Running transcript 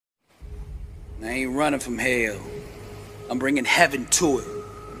I ain't running from hell. I'm bringing heaven to it.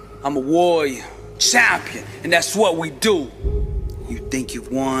 I'm a warrior, champion, and that's what we do. You think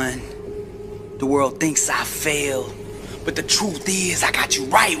you've won. The world thinks I failed. But the truth is, I got you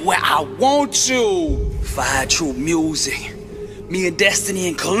right where I want you. Fire true music. Me and destiny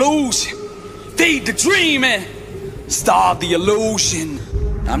in collusion. Feed the dream and starve the illusion.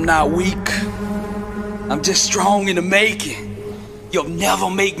 I'm not weak. I'm just strong in the making. You'll never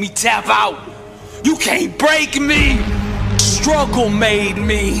make me tap out. You can't break me. Struggle made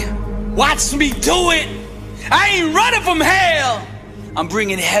me. Watch me do it. I ain't running from hell. I'm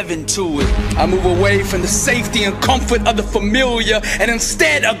bringing heaven to it. I move away from the safety and comfort of the familiar and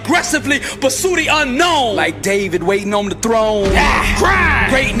instead aggressively pursue the unknown. Like David waiting on the throne.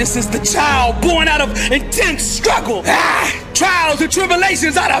 Grind. Greatness is the child born out of intense struggle. Trials and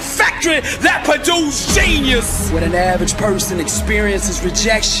tribulations are the factory that produce genius. When an average person experiences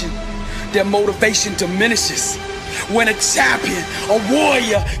rejection, their motivation diminishes. When a champion, a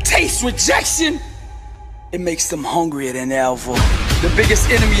warrior, tastes rejection, it makes them hungrier than ever. The biggest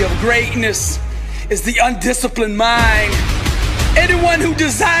enemy of greatness is the undisciplined mind. Anyone who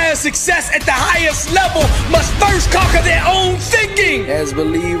desires success at the highest level must first conquer their own thinking. As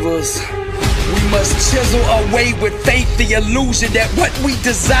believers, we must chisel away with faith the illusion that what we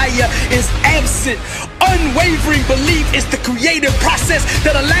desire is absent. Unwavering belief is the creative process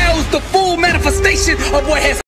that allows the full manifestation of what has